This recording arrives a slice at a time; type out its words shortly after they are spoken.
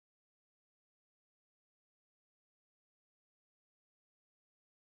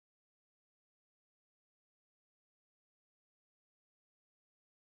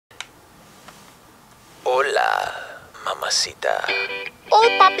Hola, mamacita. Oh,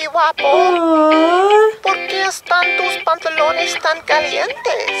 papi guapo. Aww. ¿Por qué están tus pantalones tan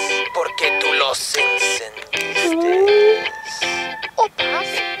calientes? Porque tú los encendiste. Oh,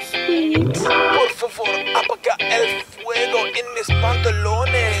 papi. Sweet. Por favor, apaga el fuego en mis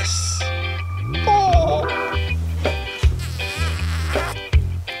pantalones. Oh.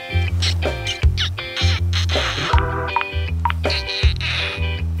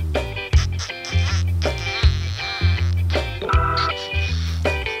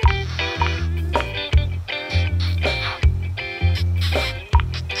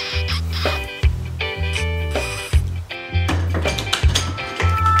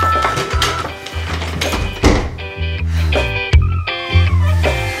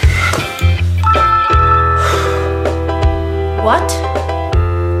 What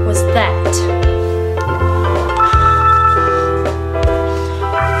was that?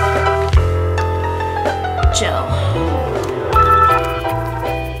 Jill.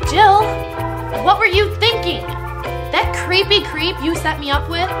 Jill, what were you thinking? That creepy creep you set me up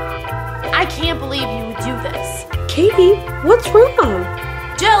with? I can't believe you would do this. Katie, what's wrong?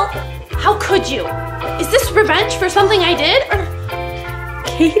 Jill, how could you? Is this revenge for something I did? Or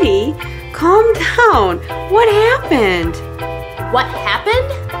Katie, calm down. What happened? what happened?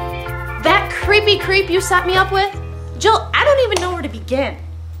 That creepy creep you set me up with? Jill, I don't even know where to begin.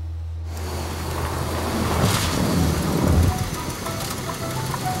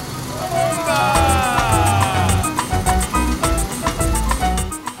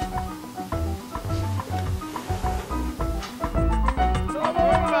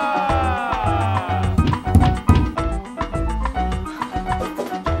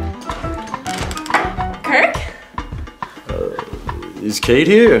 Kirk? Is Kate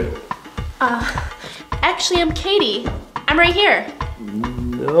here? Actually, I'm Katie. I'm right here.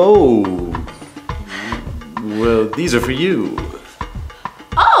 No. Well, these are for you.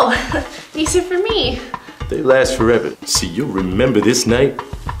 Oh, these are for me. They last forever. See, you'll remember this night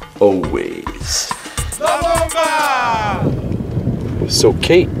always. So,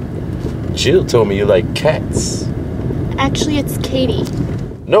 Kate, Jill told me you like cats. Actually, it's Katie.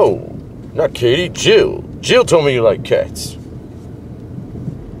 No, not Katie, Jill. Jill told me you like cats.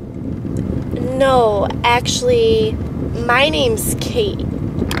 No, actually, my name's Kate.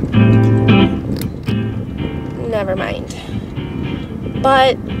 Never mind.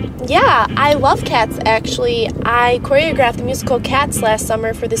 But yeah, I love cats actually. I choreographed the musical Cats last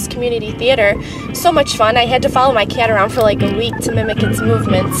summer for this community theater. So much fun. I had to follow my cat around for like a week to mimic its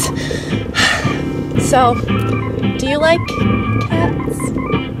movements. So, do you like cats?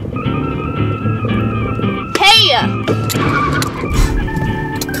 Hey!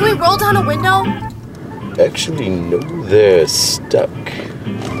 Can we roll down a window? Actually, no, they're stuck.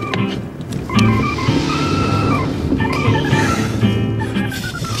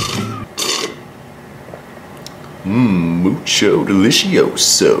 Mucho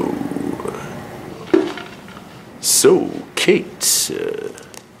delicioso. So, Kate,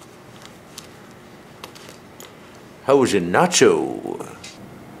 how was your nacho?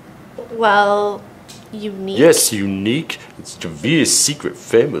 Well, unique. Yes, unique. It's Javir's secret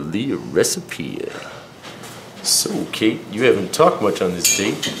family recipe. So, Kate, you haven't talked much on this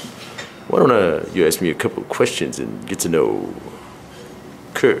date. Why don't you ask me a couple of questions and get to know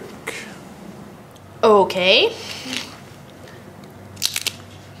Kirk? Okay.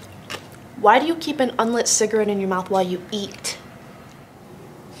 Why do you keep an unlit cigarette in your mouth while you eat?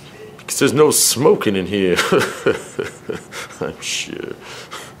 Because there's no smoking in here. I'm sure.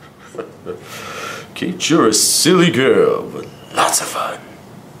 Kate, you're a silly girl, but lots of fun.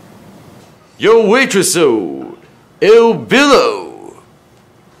 Yo, waitress-o, El Billo.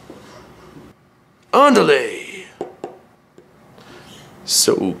 Andale.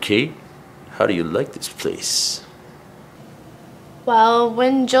 So, Kate, how do you like this place? Well,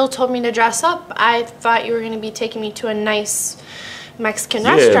 when Jill told me to dress up, I thought you were going to be taking me to a nice Mexican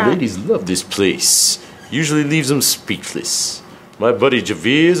restaurant. Yeah, ladies love this place. Usually leaves them speechless. My buddy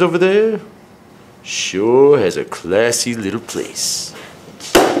Javir's over there sure has a classy little place.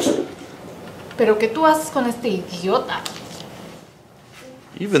 ¿Pero qué tú haces con este idiota?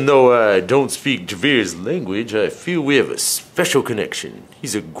 Even though I don't speak Javir's language, I feel we have a special connection.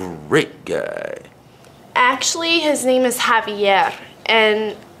 He's a great guy. Actually, his name is Javier,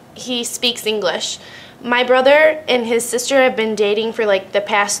 and he speaks English. My brother and his sister have been dating for like the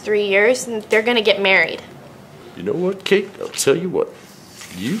past 3 years, and they're gonna get married. You know what, Kate? I'll tell you what.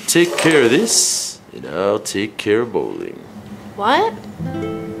 You take care of this, and I'll take care of bowling. What?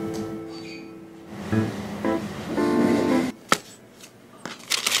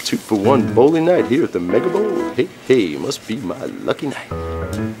 Too 2-for-1 bowling night here at the Mega Bowl. Hey, hey, must be my lucky night.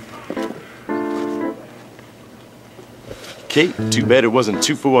 Kate, too bad it wasn't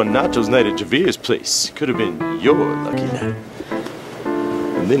 2-for-1 nachos night at Javir's place. Could have been your lucky night.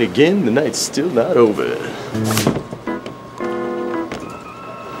 And then again, the night's still not over.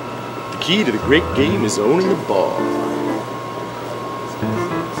 The key to the great game is owning the ball.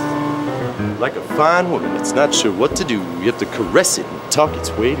 Like a fine woman that's not sure what to do, you have to caress it and talk its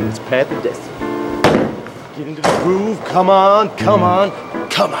way to its path of destiny. Get into the groove, come on, come on,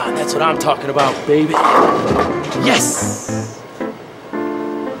 come on, that's what I'm talking about, baby. Yes! You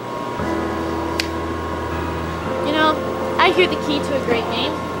know, I hear the key to a great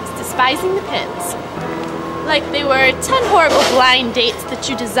game is despising the pins. Like they were 10 horrible blind dates that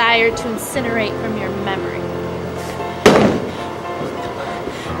you desire to incinerate from your memory.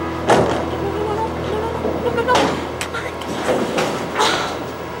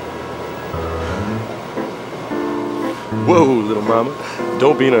 Whoa, little mama,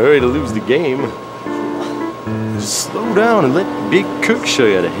 don't be in a hurry to lose the game. Just slow down and let Big Kirk show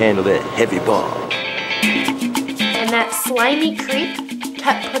you how to handle that heavy ball. And that slimy creep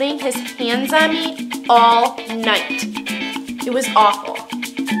kept putting his hands on me all night. It was awful.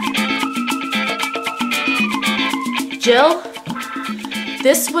 Jill,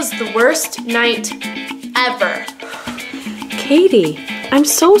 this was the worst night ever. Katie, I'm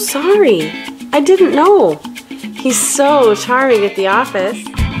so sorry. I didn't know. He's so charming at the office.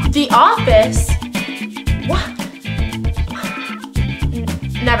 The office? What?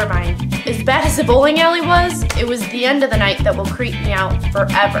 Never mind. As bad as the bowling alley was, it was the end of the night that will creep me out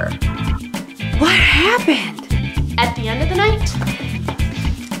forever. What happened? At the end of the night,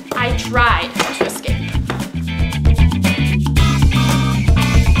 I tried to escape.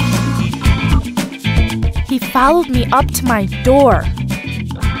 He followed me up to my door.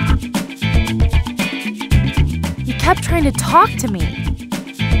 He kept trying to talk to me.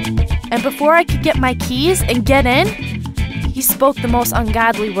 And before I could get my keys and get in, he spoke the most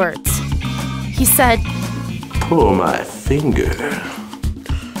ungodly words. He said, Pull my finger.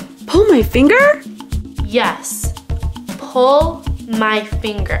 Pull my finger? yes, pull my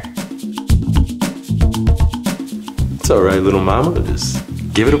finger. It's all right, little mama, just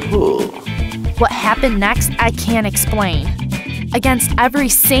give it a pull. What happened next, I can't explain. Against every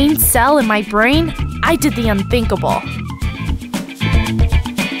sane cell in my brain, I did the unthinkable.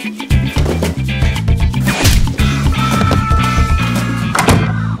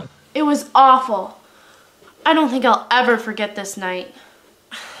 It was awful. I don't think I'll ever forget this night.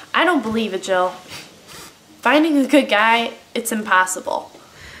 I don't believe it, Jill. Finding a good guy, it's impossible.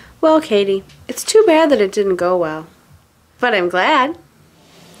 Well, Katie, it's too bad that it didn't go well. But I'm glad.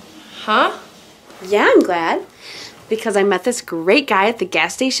 Huh? Yeah, I'm glad. Because I met this great guy at the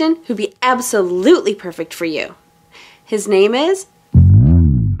gas station who'd be absolutely perfect for you. His name is...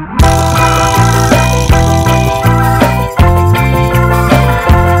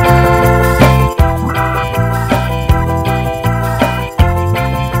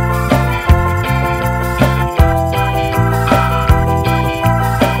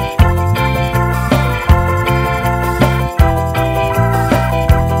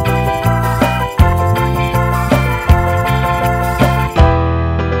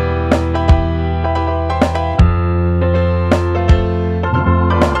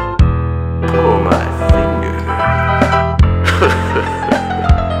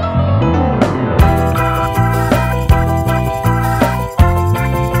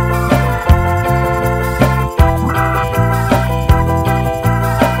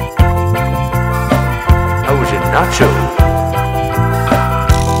 Nacho.